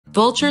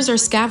Vultures are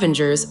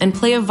scavengers and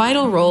play a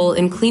vital role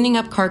in cleaning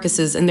up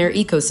carcasses in their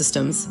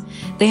ecosystems.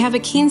 They have a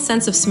keen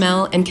sense of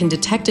smell and can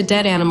detect a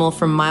dead animal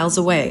from miles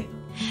away.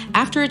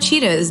 After a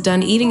cheetah is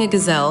done eating a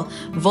gazelle,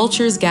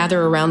 vultures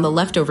gather around the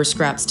leftover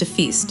scraps to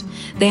feast.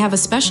 They have a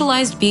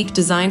specialized beak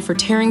designed for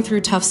tearing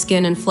through tough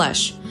skin and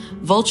flesh.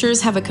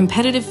 Vultures have a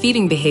competitive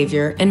feeding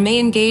behavior and may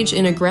engage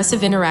in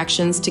aggressive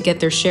interactions to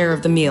get their share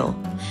of the meal.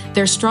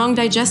 Their strong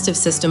digestive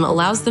system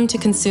allows them to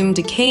consume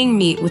decaying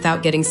meat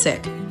without getting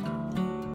sick.